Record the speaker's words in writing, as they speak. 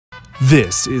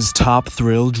This is Top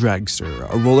Thrill Dragster,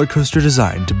 a roller coaster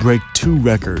designed to break two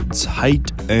records,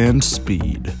 height and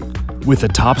speed. With a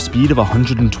top speed of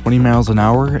 120 miles an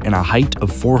hour and a height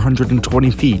of 420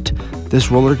 feet,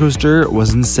 this roller coaster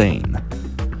was insane.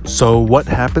 So what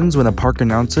happens when a park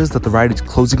announces that the ride is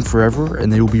closing forever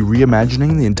and they will be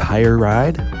reimagining the entire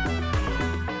ride?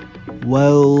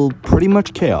 Well, pretty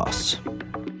much chaos.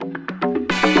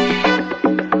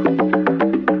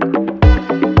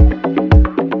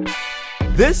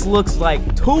 This looks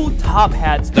like two top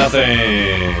hats.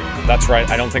 Nothing. That's right,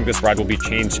 I don't think this ride will be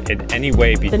changed in any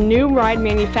way. The new ride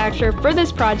manufacturer for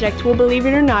this project will, believe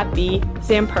it or not, be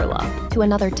Zamperla. To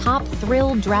another Top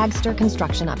Thrill Dragster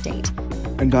construction update.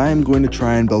 And I am going to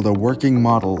try and build a working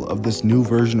model of this new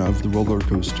version of the roller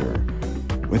coaster,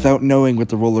 without knowing what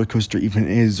the roller coaster even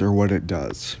is or what it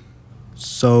does.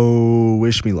 So,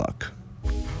 wish me luck.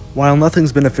 While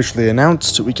nothing's been officially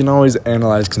announced, we can always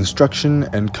analyze construction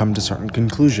and come to certain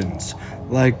conclusions.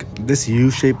 Like this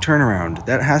U-shaped turnaround,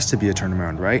 that has to be a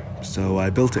turnaround, right? So I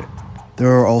built it. There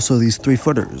are also these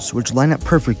 3-footers, which line up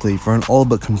perfectly for an all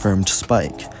but confirmed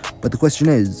spike. But the question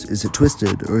is it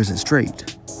twisted or is it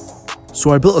straight?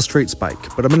 So I built a straight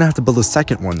spike, but I'm gonna have to build a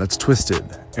second one that's twisted.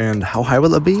 And how high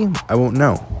will it be? I won't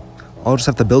know. I'll just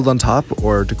have to build on top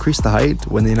or decrease the height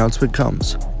when the announcement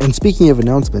comes. And speaking of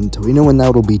announcement, we know when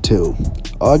that will be too.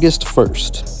 August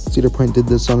 1st. Cedar Point did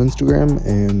this on Instagram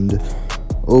and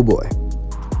oh boy,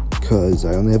 cause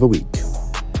I only have a week.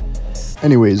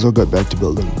 Anyways, I'll get back to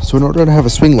building. So in order to have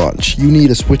a swing launch, you need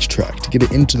a switch track to get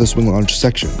it into the swing launch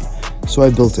section. So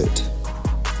I built it.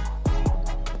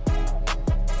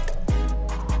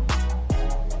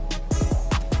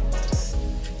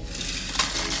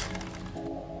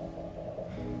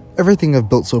 Everything I've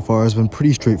built so far has been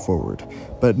pretty straightforward,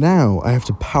 but now I have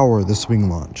to power the swing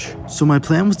launch. So my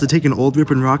plan was to take an old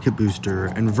Ripon rocket booster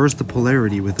and reverse the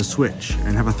polarity with a switch,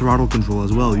 and have a throttle control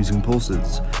as well using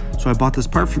pulses. So I bought this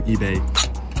part from eBay.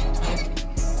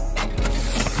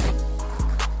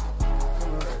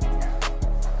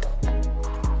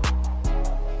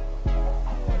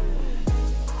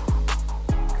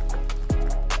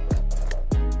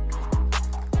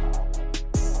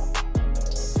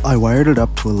 I wired it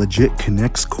up to a legit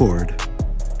Connects cord.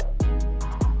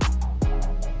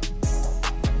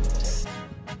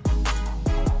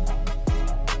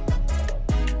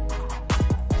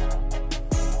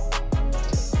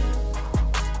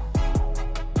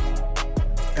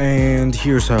 And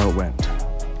here's how it went.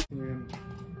 And,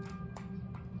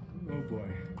 oh boy.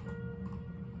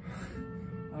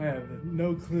 I have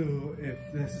no clue if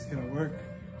this is gonna work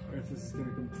or if this is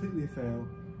gonna completely fail.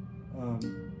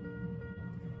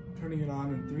 Turning it on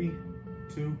in 3,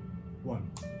 2,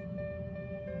 1.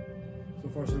 So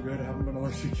far so good, I haven't been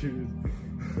electrocuted.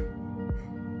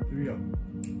 Here we go.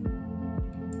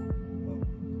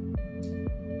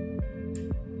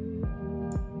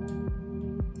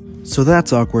 So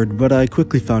that's awkward, but I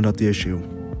quickly found out the issue.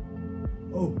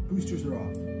 Oh, boosters are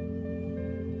off.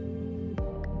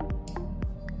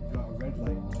 Got a red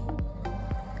light.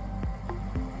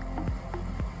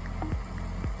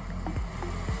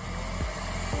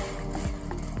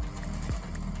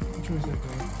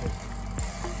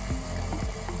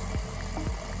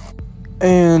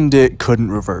 And it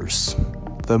couldn't reverse.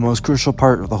 The most crucial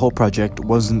part of the whole project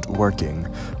wasn't working,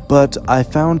 but I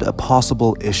found a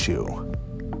possible issue.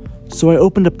 So I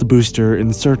opened up the booster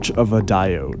in search of a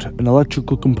diode, an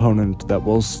electrical component that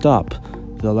will stop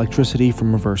the electricity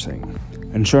from reversing.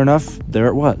 And sure enough, there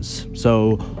it was.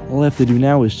 So all I have to do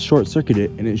now is short-circuit it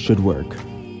and it should work.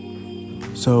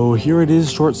 So here it is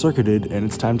short-circuited and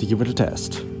it's time to give it a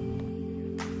test.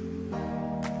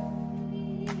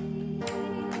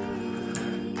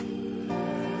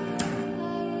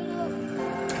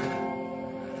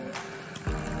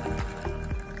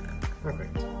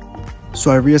 Perfect. So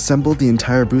I reassembled the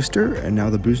entire booster, and now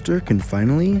the booster can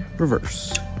finally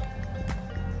reverse.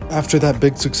 After that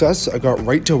big success, I got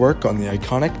right to work on the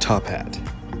iconic top hat.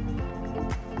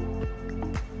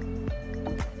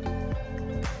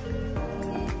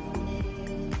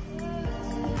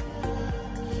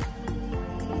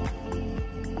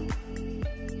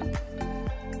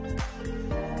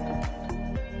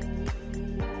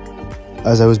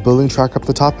 As I was building track up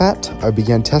the top hat, I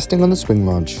began testing on the swing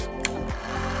launch.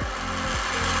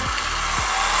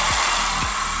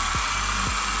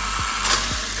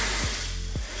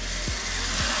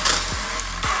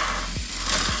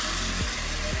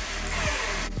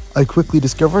 I quickly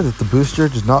discovered that the booster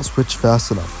did not switch fast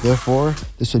enough, therefore,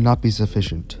 this would not be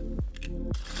sufficient.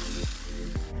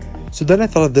 So then I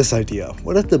thought of this idea.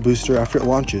 What if the booster, after it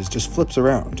launches, just flips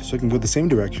around so it can go the same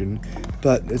direction,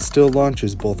 but it still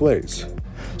launches both ways?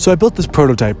 So I built this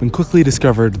prototype and quickly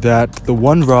discovered that the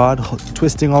one rod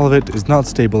twisting all of it is not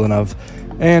stable enough,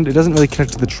 and it doesn't really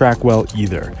connect to the track well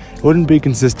either. It wouldn't be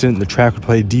consistent, the track would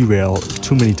probably derail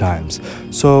too many times.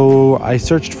 So I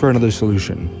searched for another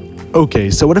solution.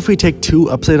 Okay, so what if we take two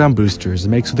upside down boosters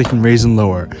and make so they can raise and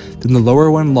lower, then the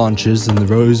lower one launches and the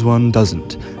raise one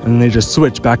doesn't, and then they just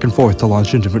switch back and forth to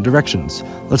launch in different directions.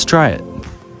 Let's try it.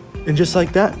 And just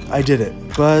like that, I did it,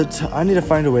 but I need to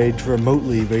find a way to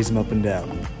remotely raise them up and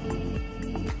down.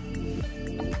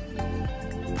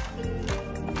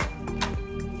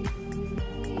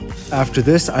 After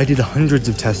this, I did hundreds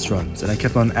of test runs, and I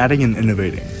kept on adding and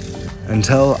innovating,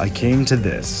 until I came to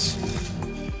this.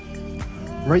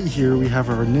 Right here, we have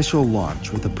our initial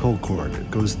launch with a pull cord.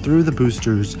 It goes through the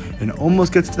boosters and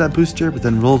almost gets to that booster, but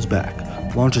then rolls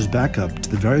back, launches back up to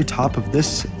the very top of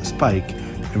this spike,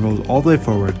 and rolls all the way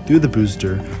forward through the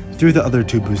booster, through the other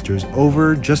two boosters,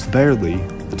 over just barely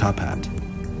the top hat.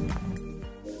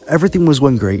 Everything was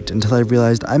going great until I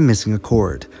realized I'm missing a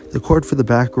cord. The cord for the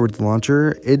backwards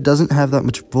launcher, it doesn't have that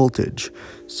much voltage,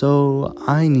 so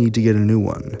I need to get a new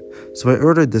one. So I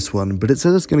ordered this one, but it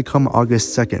says it's going to come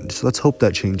August 2nd, so let's hope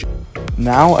that changes.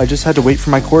 Now I just had to wait for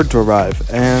my cord to arrive,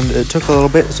 and it took a little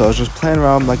bit, so I was just playing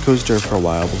around with my coaster for a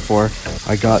while before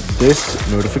I got this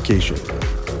notification.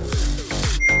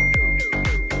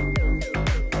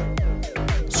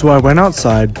 So I went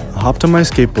outside, hopped on my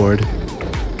skateboard,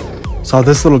 saw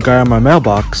this little guy on my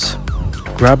mailbox,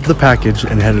 grabbed the package,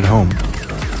 and headed home.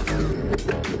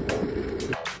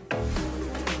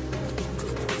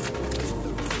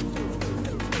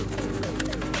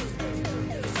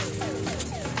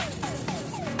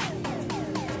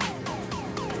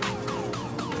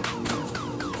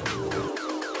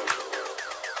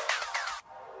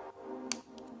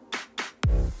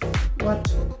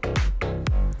 What?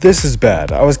 This is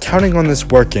bad. I was counting on this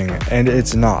working, and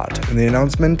it's not, and the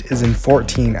announcement is in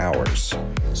 14 hours.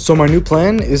 So my new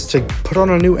plan is to put on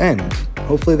a new end.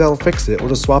 Hopefully that'll fix it. We'll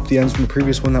just swap the ends from the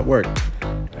previous one that worked.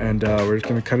 And we're just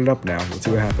gonna cut it up now. Let's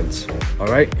see what happens.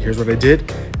 Alright, here's what I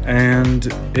did, and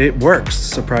it works,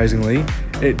 surprisingly.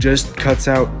 It just cuts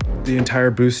out the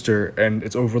entire booster, and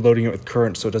it's overloading it with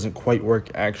current, so it doesn't quite work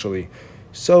actually.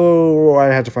 So I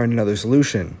had to find another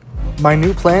solution. My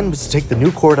new plan was to take the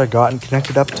new cord I got and connect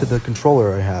it up to the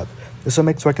controller I have. This will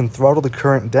make so I can throttle the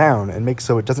current down and make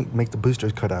so it doesn't make the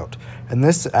boosters cut out. And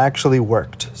this actually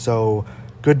worked, so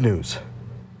good news.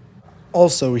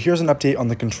 Also, here's an update on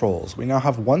the controls. We now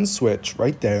have one switch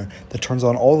right there that turns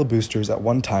on all the boosters at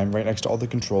one time right next to all the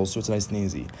controls, so it's nice and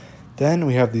easy. Then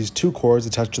we have these two cords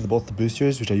attached to both the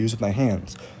boosters, which I use with my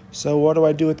hands. So what do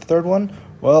I do with the third one?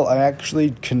 Well, I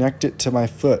actually connect it to my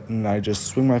foot, and I just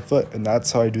swing my foot, and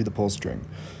that's how I do the pull string.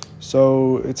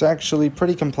 So it's actually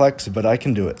pretty complex, but I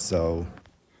can do it, so.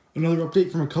 Another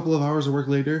update from a couple of hours of work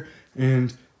later,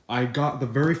 and I got the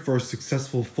very first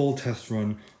successful full test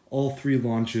run, all 3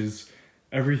 launches,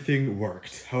 everything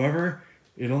worked. However,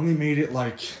 it only made it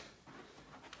like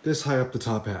this high up the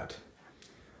top hat,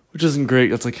 which isn't great,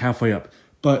 that's like halfway up.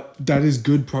 But that is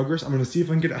good progress. I'm gonna see if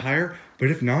I can get it higher, but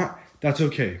if not, that's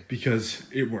okay, because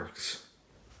it works.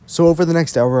 So over the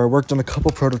next hour, I worked on a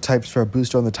couple prototypes for a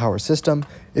booster on the tower system.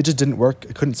 It just didn't work.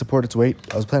 It couldn't support its weight.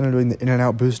 I was planning on doing the in and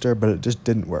out booster, but it just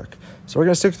didn't work. So we're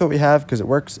gonna stick with what we have because it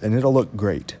works and it'll look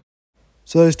great.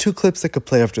 So there's 2 clips that could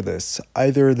play after this.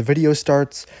 Either the video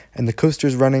starts and the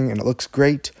coaster's running and it looks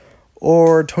great,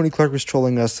 or Tony Clark was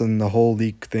trolling us and the whole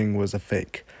leak thing was a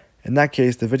fake. In that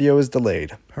case, the video is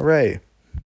delayed. Hooray!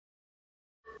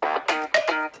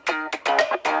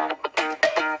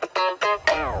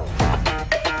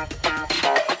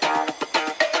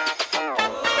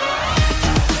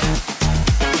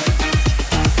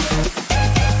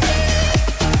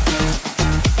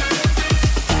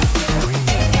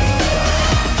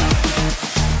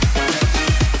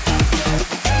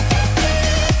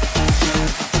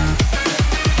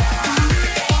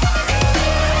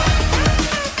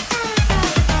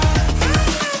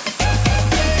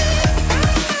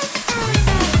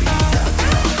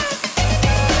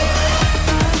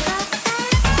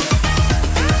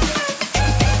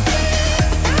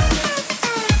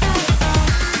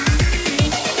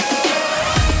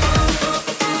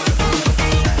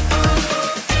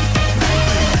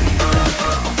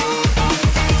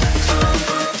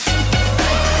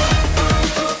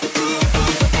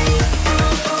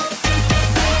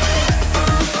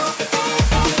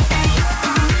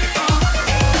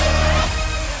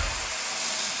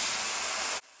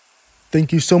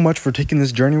 Thank you so much for taking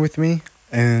this journey with me,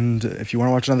 and if you want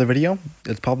to watch another video,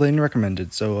 it's probably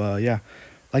recommended. So yeah,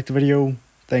 like the video,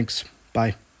 thanks,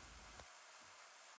 bye.